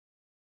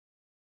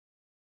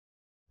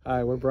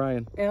Hi, we're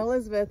Brian. And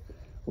Elizabeth.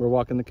 We're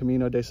walking the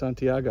Camino de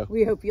Santiago.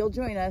 We hope you'll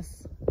join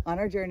us on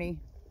our journey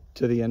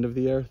to the end of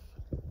the earth.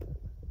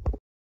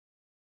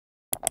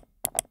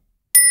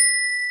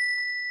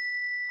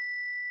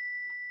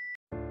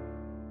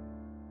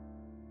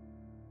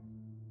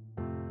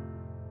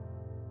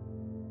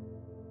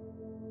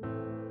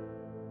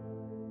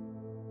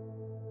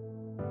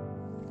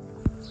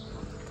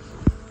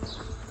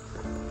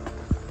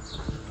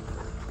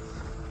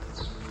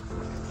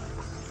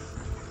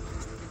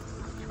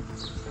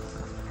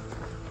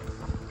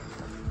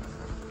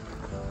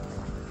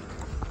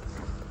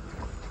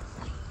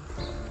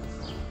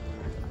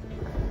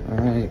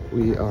 Alright,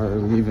 we are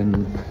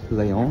leaving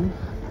Leon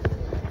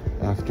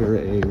after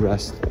a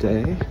rest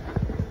day.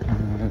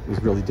 It was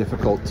really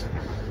difficult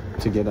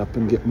to get up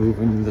and get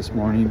moving this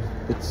morning.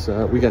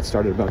 We got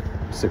started about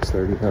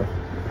 6:30 though,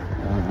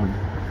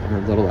 or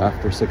a little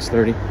after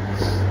 6:30.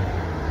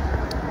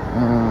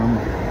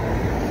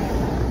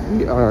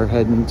 We are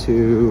heading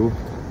to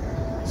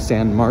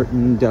San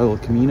Martin del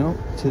Camino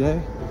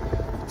today.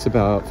 It's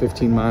about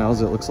 15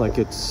 miles. It looks like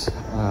it's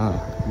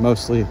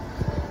mostly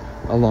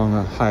along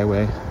a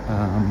highway.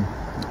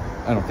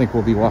 I don't think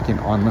we'll be walking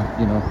on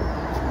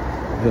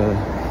the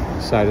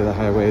side of the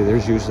highway.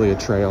 There's usually a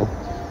trail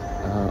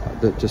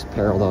that just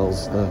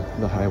parallels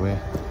the highway.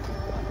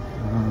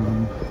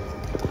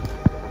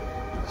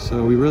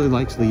 So we really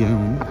liked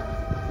Lyon.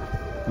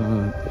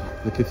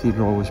 The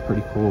cathedral was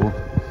pretty cool,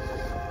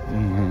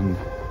 and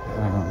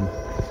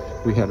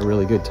we had a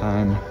really good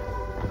time.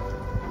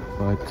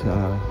 But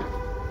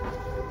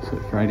so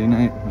Friday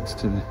night, what's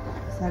today?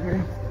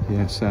 Saturday.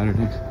 Yeah,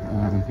 Saturday.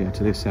 Yeah,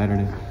 today's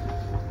Saturday.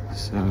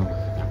 So,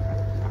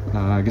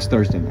 I guess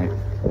Thursday night,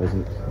 was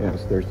it? Yeah, it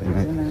was Thursday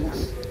night.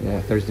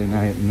 Yeah, Thursday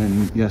night. And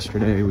then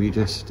yesterday we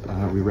just,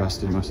 we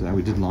rested most of that.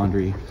 We did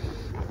laundry.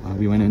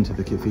 We went into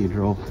the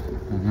cathedral.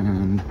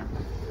 And,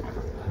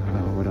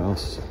 what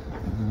else?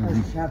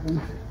 Grocery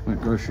shopping.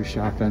 Went grocery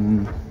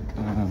shopping,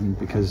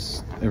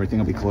 because everything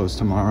will be closed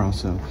tomorrow.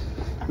 So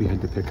we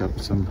had to pick up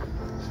some,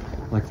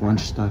 like,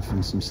 lunch stuff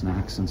and some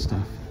snacks and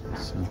stuff.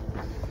 So.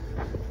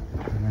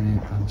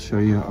 Alright, I'll show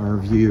you our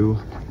view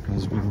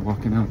as we're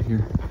walking out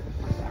here.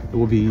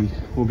 We'll be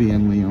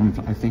in Lyon,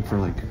 I think, for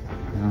like,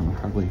 I don't know,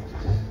 probably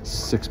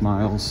 6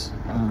 miles,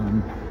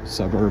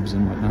 suburbs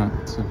and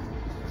whatnot. So.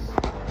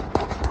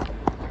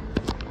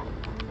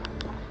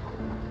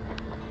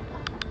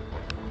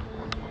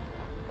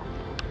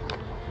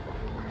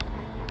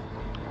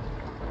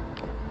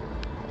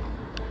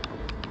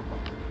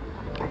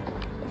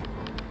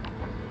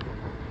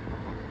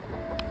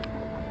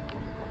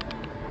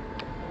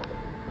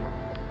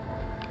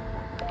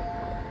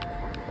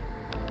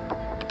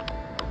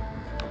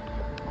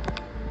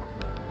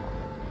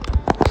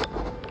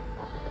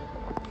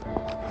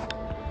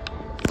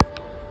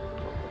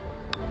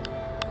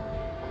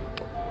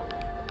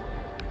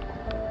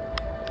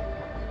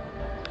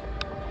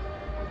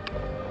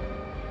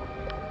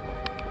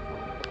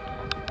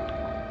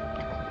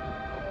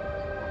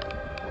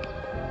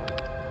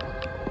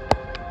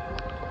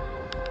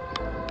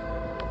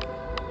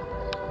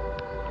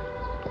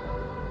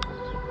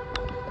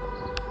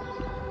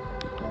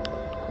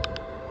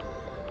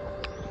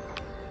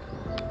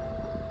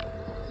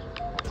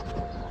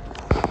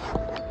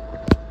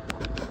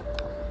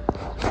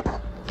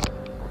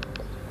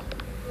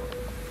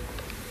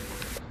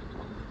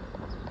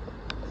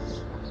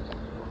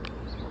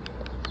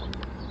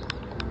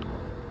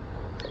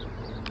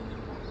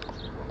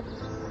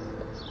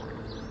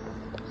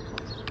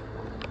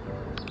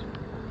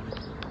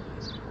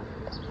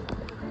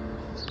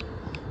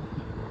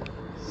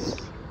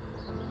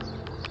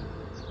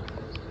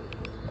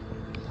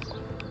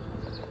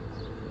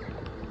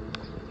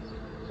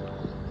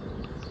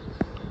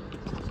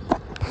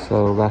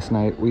 So last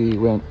night we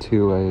went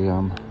to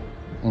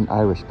an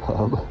Irish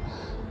pub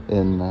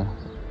in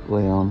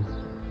Lyon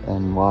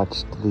and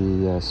watched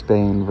the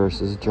Spain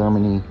versus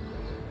Germany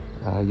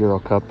Euro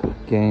Cup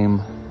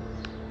game.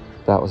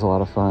 That was a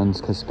lot of fun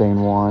because Spain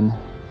won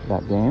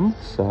that game,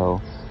 so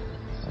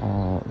it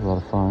was a lot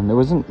of fun. It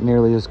wasn't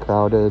nearly as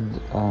crowded.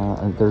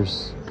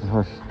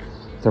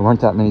 There weren't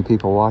that many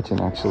people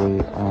watching actually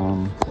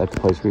at the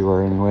place we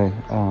were anyway.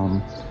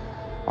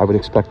 I would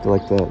expect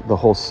like the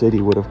whole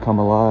city would have come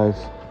alive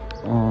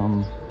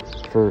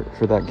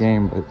for that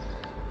game, but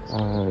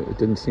it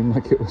didn't seem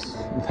like it was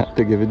that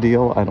big of a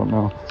deal. I don't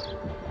know,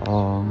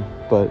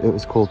 but it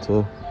was cool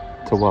to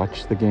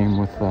watch the game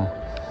with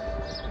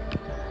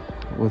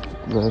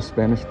the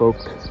Spanish folk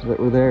that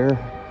were there.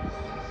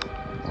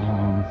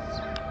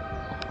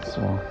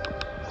 So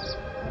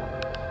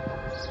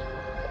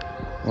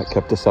that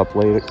kept us up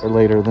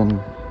later than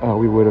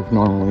we would have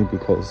normally,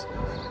 because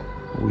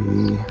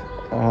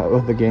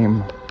the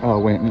game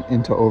went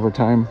into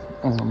overtime.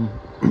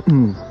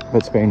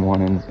 But Spain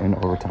won in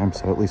overtime,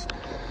 so at least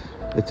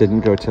it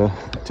didn't go to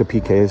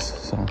PKs.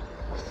 So.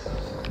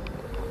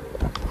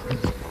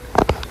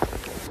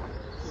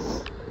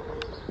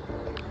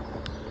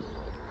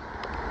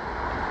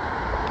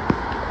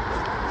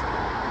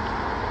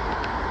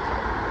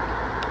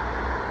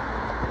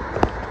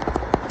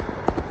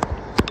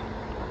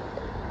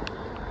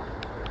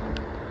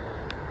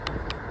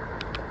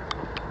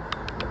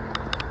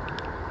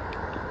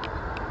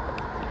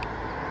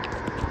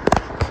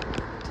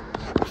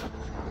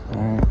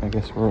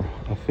 guess we're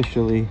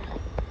officially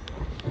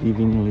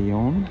leaving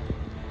Lyon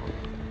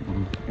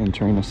and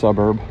entering a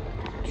suburb,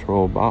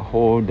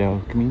 Trabajo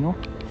del Camino.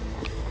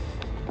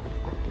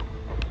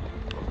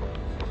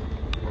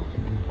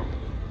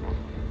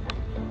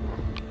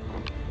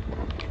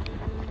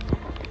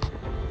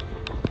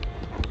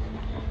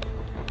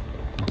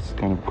 It's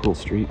kind of a cool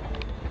street.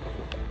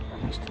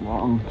 Just a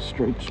long,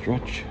 straight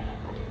stretch.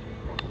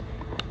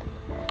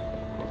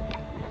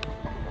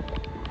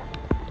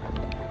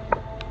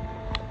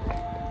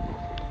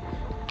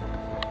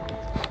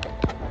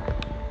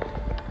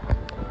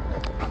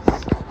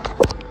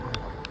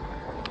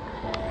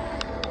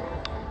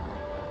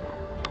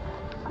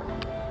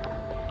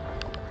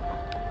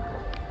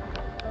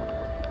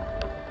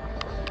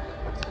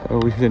 So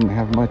we didn't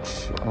have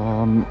much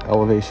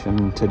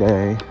elevation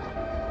today,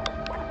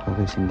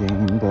 elevation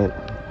gain, but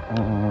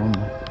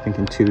I think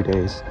in 2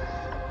 days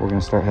we're going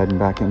to start heading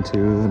back into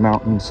the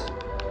mountains,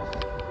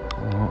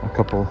 a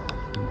couple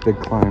big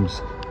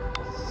climbs.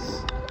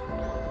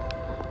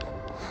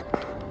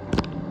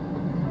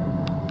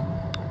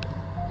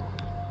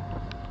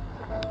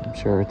 I'm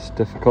sure it's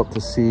difficult to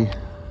see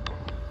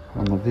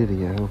on the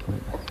video,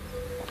 but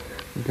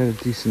we've got a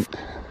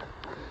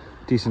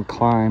decent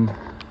climb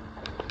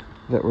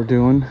that we're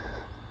doing.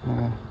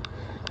 I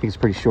think it's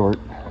pretty short,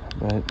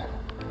 but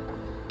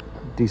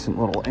decent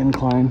little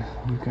incline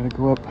we've got to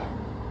go up.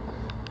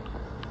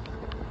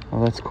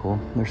 Oh, that's cool.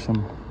 There's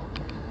some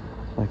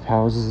like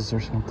houses or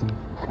something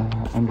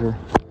under,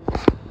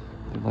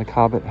 like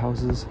hobbit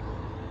houses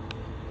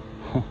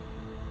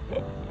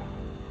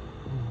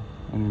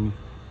underneath,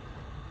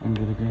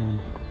 under the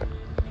ground.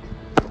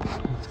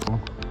 That's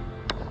cool.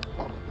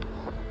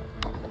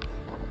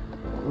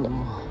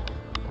 Oh.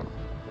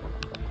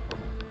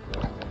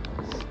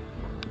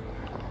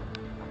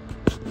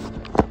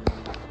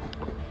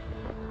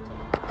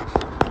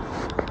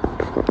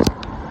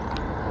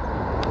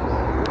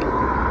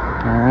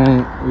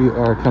 Alright, we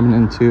are coming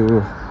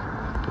into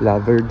La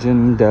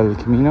Virgen del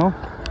Camino.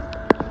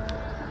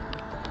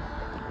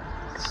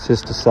 It's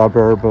just a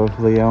suburb of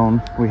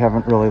Lyon. We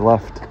haven't really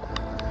left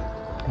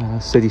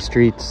city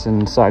streets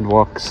and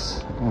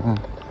sidewalks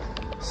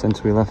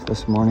since we left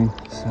this morning,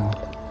 so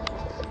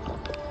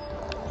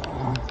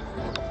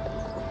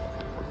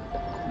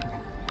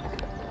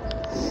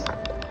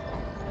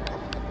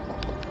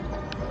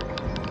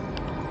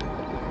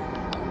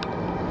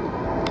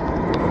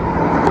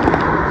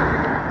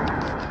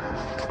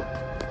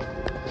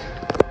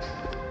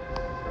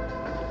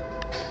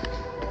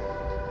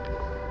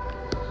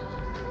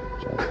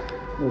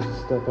there's a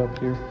step up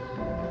here.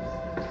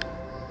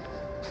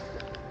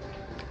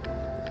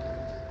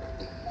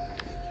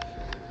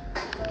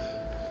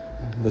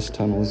 This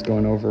tunnel is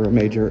going over a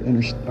major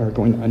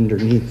going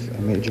underneath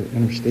a major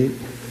interstate.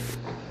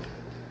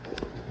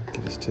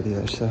 Get us to the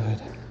other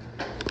side.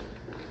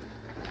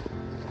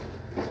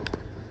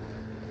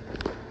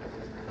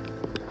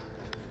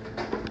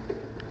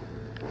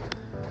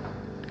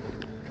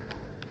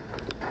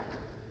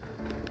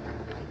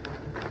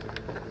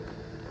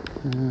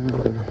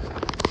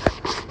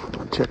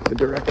 Check the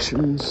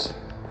directions.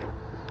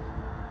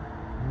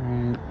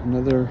 Alright,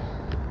 another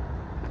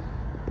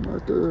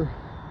marker.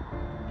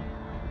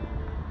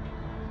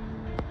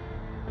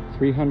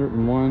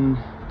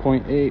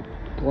 301.8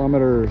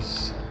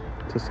 kilometers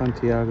to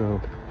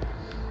Santiago.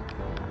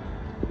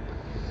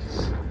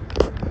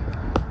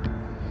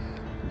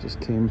 Just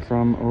came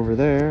from over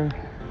there.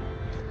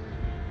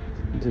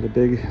 Did a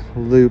big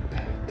loop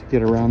to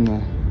get around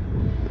the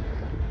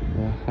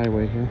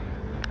highway here.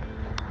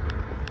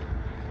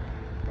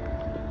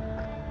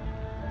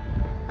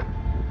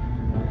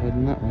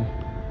 Heading that way.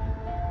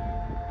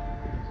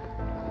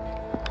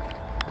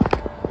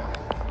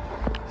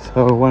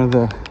 So one of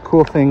the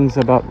cool things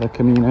about the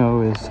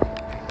Camino is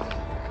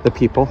the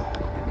people.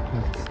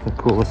 That's the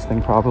coolest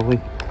thing probably.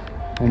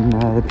 And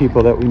the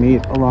people that we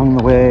meet along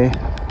the way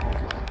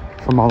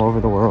from all over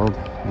the world.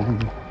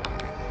 And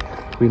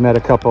we met a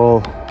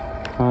couple,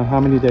 how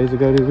many days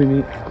ago did we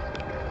meet?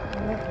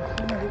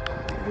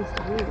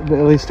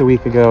 At least a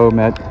week ago,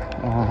 met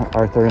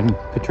Arthur and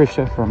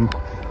Patricia from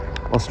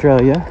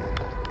Australia.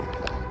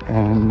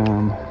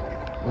 And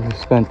we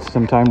spent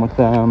some time with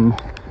them.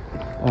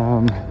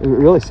 We've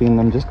really seen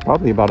them just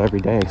probably about every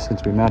day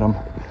since we met them.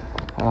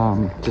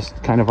 Just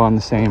kind of on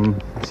the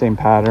same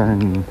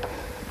pattern and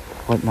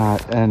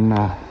whatnot. And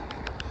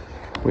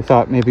we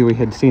thought maybe we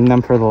had seen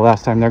them for the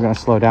last time. They're going to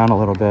slow down a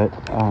little bit.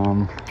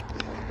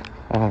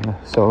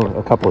 So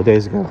a couple of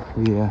days ago,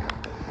 we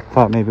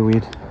thought maybe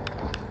we'd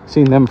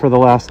seen them for the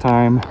last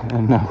time,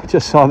 and we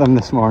just saw them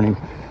this morning.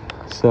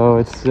 So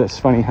it's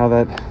just funny how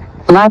that...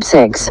 Lap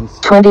 6,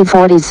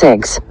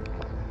 2046.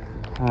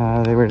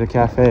 They were at a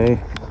cafe,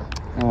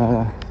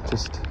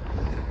 just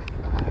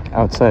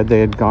outside. They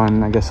had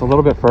gone, I guess, a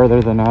little bit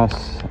further than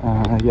us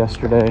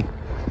yesterday.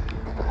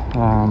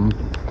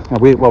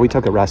 We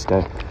took a rest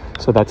day,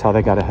 so that's how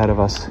they got ahead of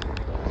us.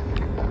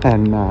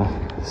 And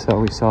so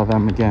we saw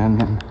them again,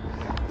 and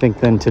I think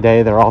then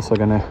today they're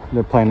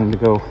planning to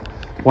go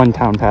one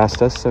town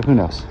past us, so who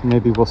knows?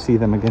 Maybe we'll see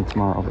them again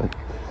tomorrow, but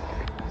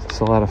it's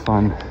a lot of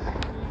fun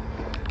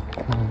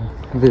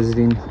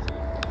visiting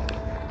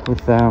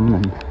with them,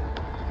 and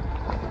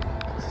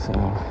so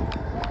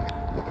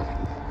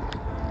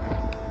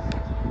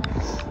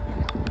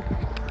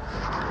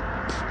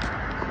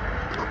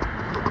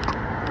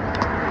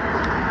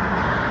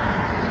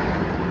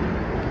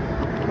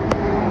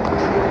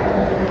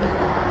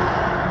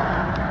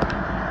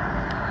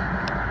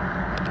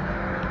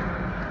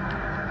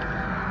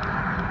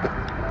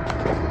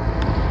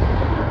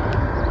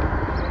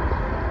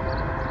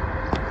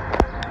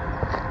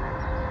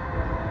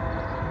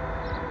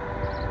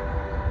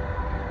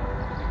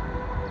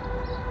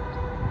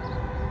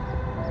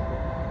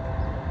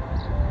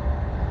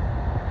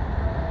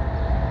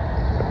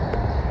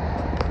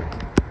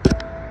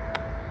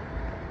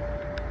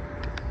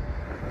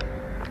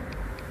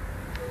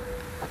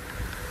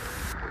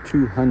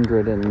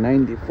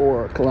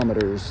 294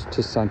 kilometers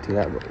to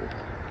Santiago.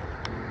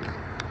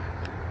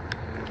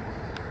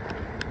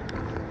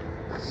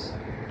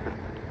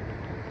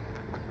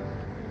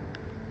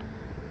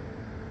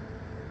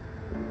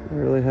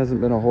 There really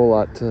hasn't been a whole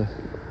lot to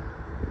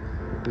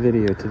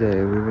video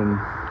today. We've been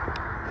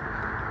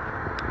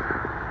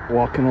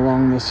walking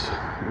along this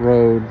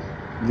road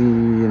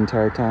the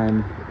entire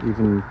time,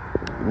 even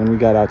when we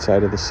got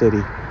outside of the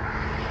city.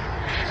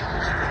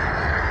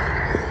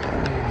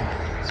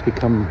 It's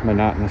become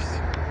monotonous.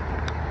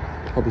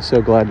 I'll be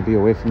so glad to be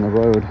away from the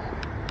road.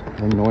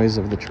 The noise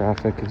of the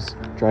traffic is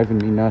driving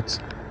me nuts.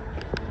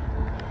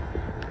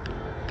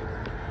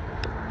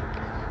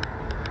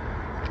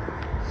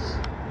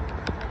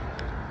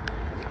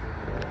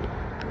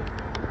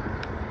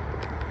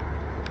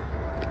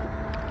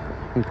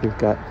 I think we've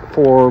got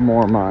 4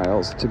 more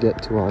miles to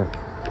get to our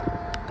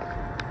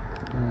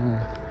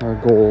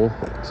goal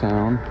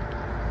town.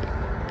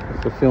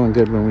 If we're feeling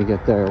good when we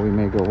get there, we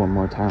may go one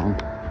more town.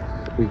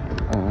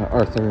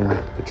 Arthur and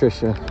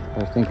Patricia,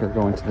 I think, are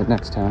going to the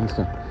next town,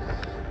 so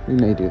we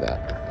may do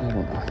that. I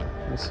don't know.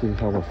 We'll see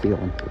how we're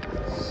feeling.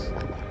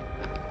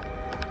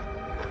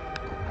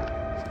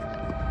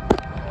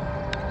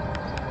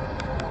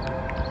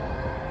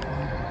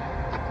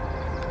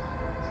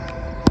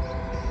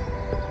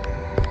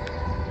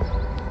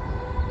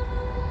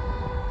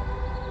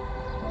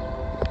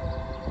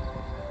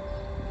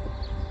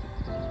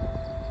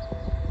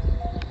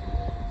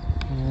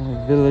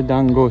 Villa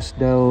Dangos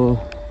del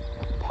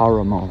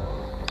Paramo.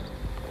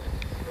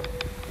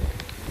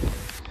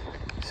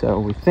 So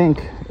we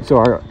think, so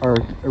our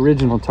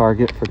original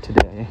target for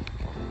today,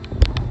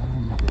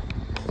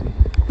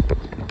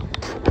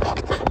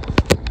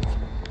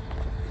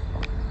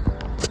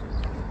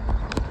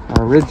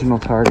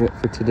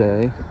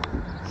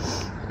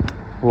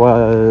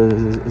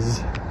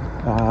 was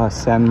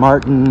San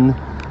Martin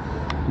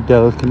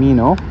del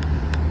Camino.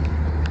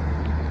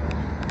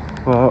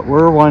 But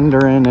we're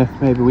wondering if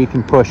maybe we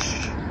can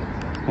push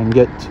and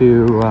get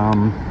to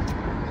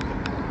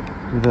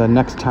the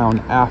next town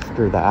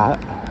after that.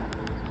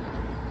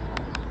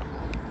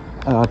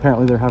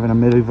 Apparently they're having a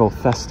medieval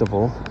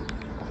festival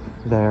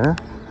there,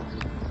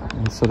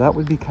 and so that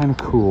would be kind of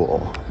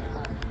cool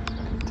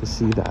to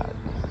see that.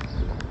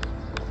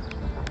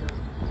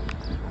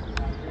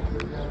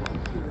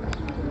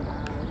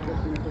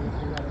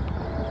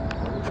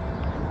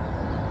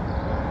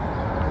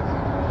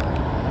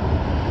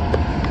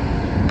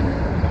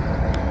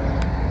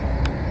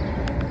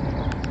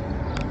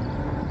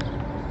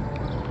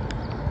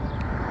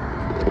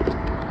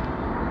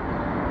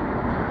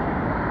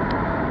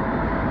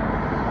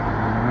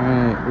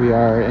 We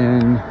are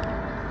in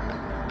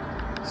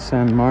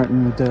San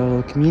Martin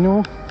del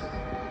Camino.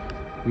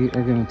 We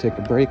are going to take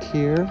a break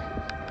here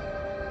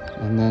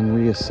and then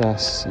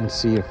reassess and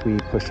see if we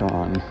push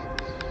on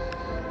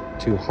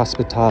to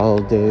Hospital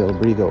de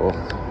Orbigo,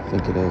 I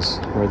think it is,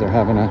 where they're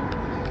having a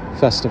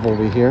festival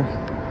we hear.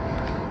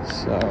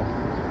 So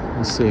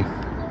we'll see.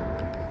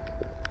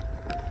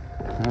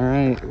 All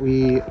right,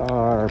 we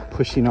are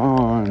pushing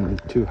on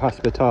to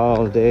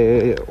Hospital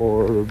de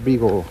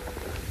Orbigo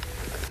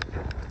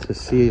to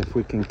see if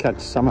we can catch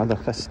some of the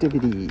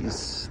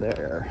festivities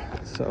there.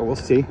 So we'll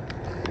see.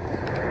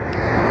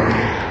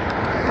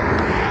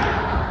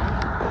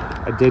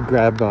 I did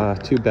grab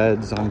 2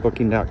 beds on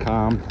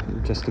booking.com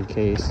just in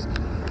case.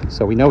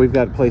 So we know we've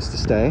got a place to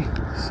stay.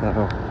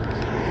 So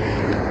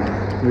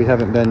we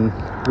haven't been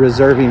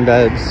reserving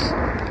beds.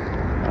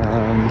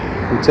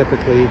 We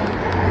typically,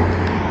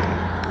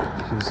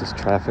 this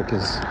traffic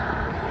is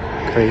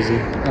crazy.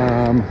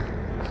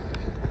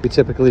 We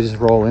typically just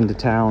roll into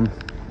town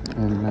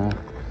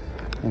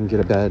and get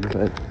a bed,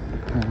 but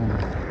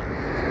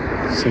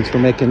since we're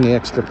making the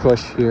extra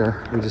push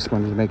here, we just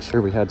wanted to make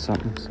sure we had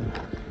something. So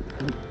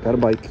got a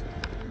bike.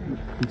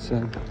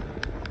 So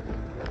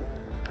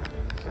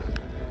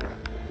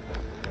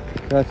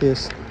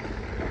gracias.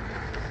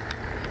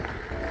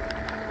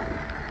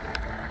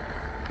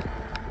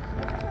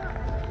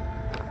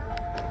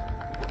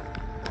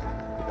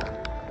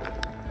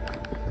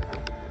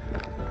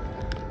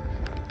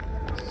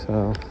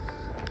 So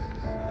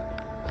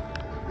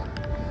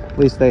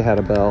least they had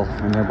a bell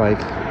on their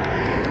bike,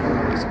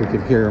 so we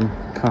could hear them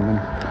coming.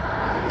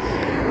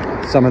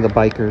 Some of the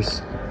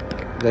bikers,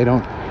 they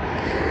don't,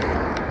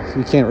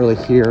 you can't really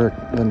hear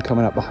them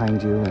coming up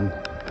behind you, and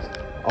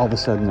all of a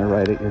sudden they're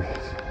right at your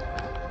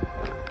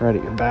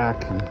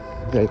back, and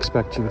they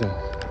expect you to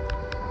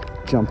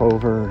jump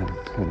over.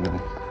 And anyway,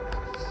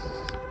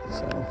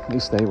 so at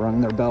least they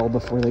rung their bell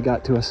before they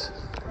got to us.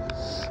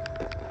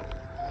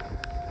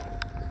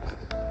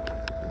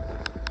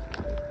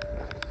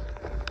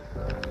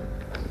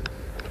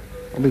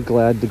 I'll be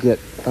glad to get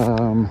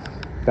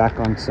back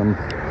on some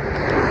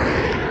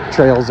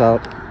trails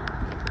out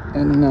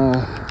and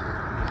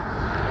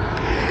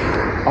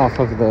off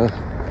of the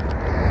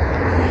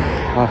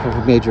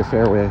major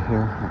fairway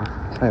here,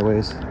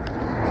 highways.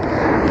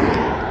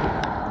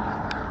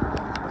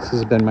 This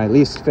has been my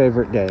least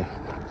favorite day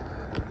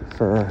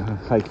for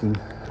hiking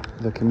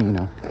the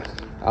Camino,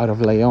 out of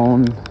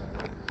León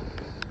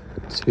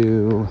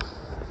to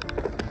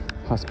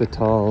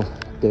Hospital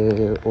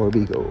de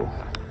Orbigo.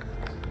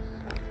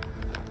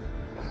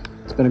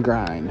 It's been a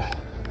grind.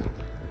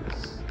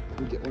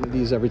 We get one of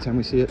these every time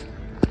we see it.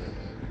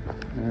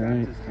 All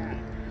right.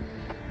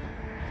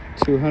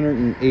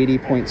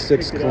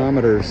 280.6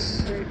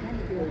 kilometers.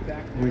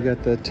 We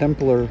got the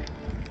Templar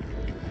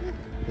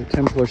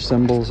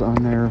symbols on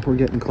there. We're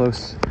getting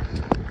close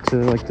to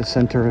like the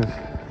center of,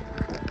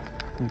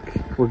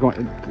 like, we're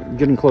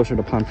getting closer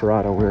to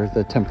Ponferrada, where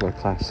the Templar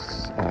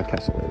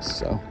castle is.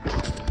 So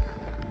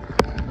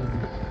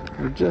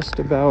we're just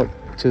about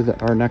to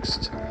our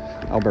next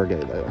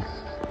albergue though.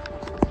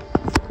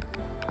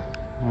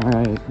 All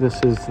right,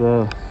 this is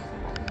the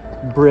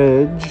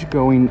bridge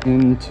going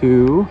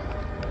into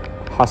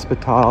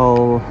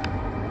Hospital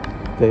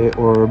de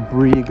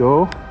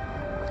Orbigo.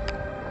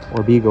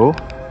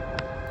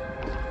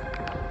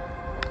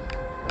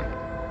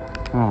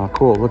 Oh,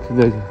 cool. Look,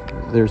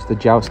 there's the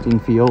jousting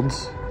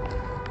fields.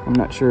 I'm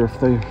not sure if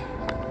they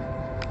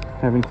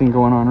have anything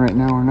going on right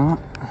now or not.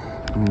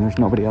 I mean, there's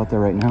nobody out there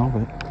right now,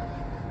 but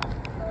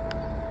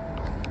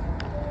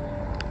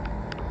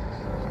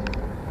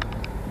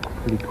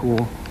pretty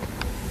cool.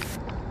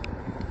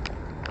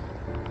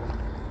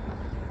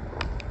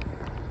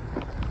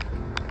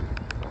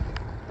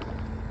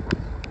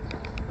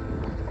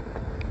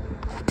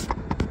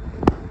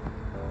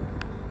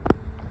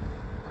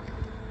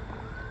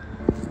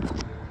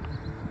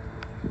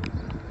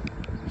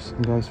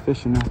 Some guys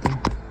fishing out there.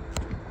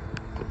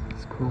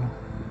 It's cool.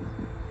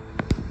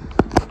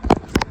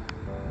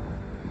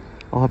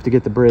 I'll have to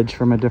get the bridge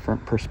from a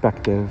different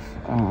perspective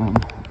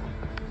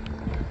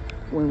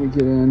when we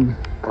get in,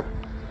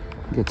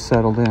 get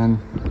settled in.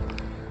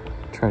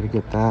 Try to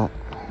get that.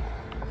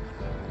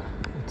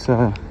 It's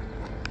I'll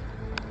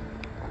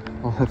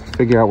have to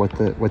figure out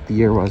what the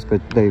year was,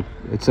 but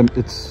it's a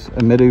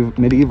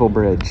medieval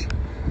bridge.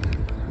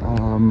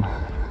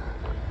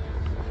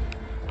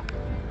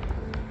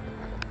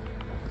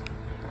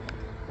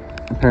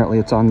 Apparently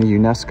it's on the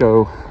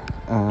UNESCO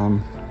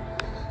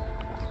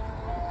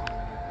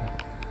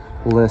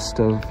list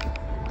of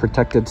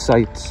protected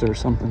sites or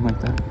something like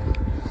that,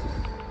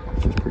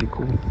 which is pretty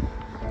cool.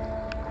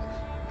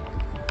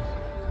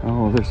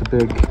 Oh, there's a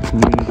big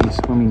community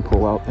swimming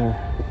pool out there.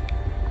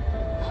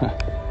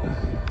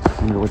 I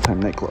wonder what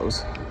time they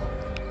close.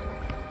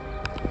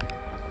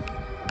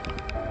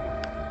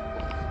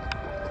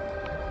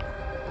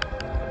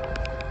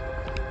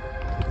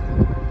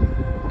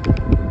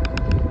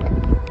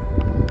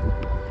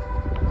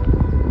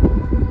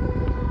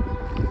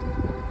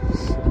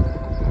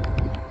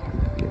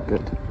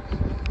 Good.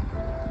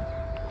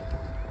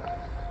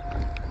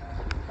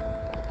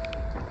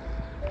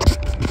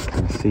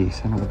 Let's see,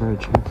 center of the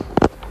bridge here.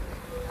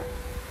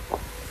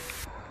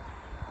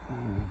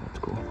 That's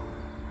cool.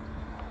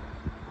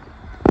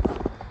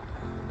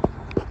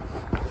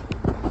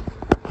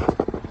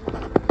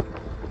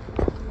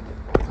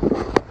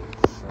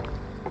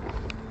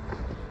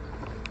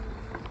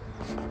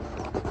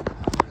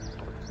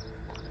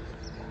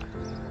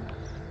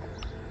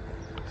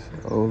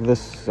 So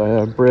this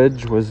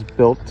bridge was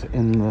built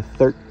in the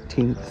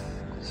 13th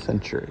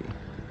century.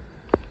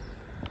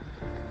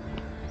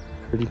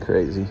 Pretty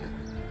crazy.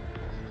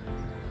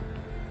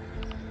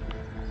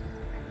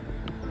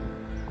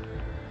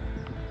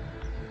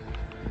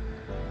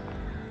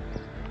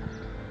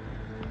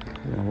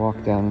 I'm gonna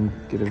walk down and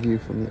get a view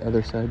from the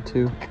other side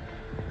too.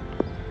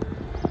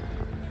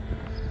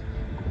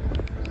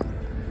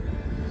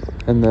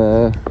 And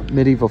the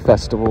medieval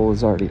festival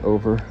is already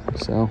over,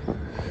 so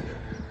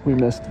we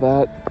missed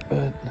that,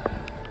 but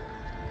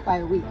By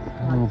a week.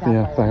 oh,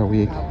 yeah, by a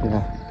week.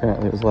 Yeah,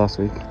 apparently it was last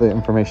week. The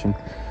information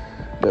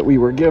that we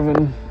were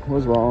given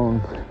was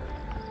wrong.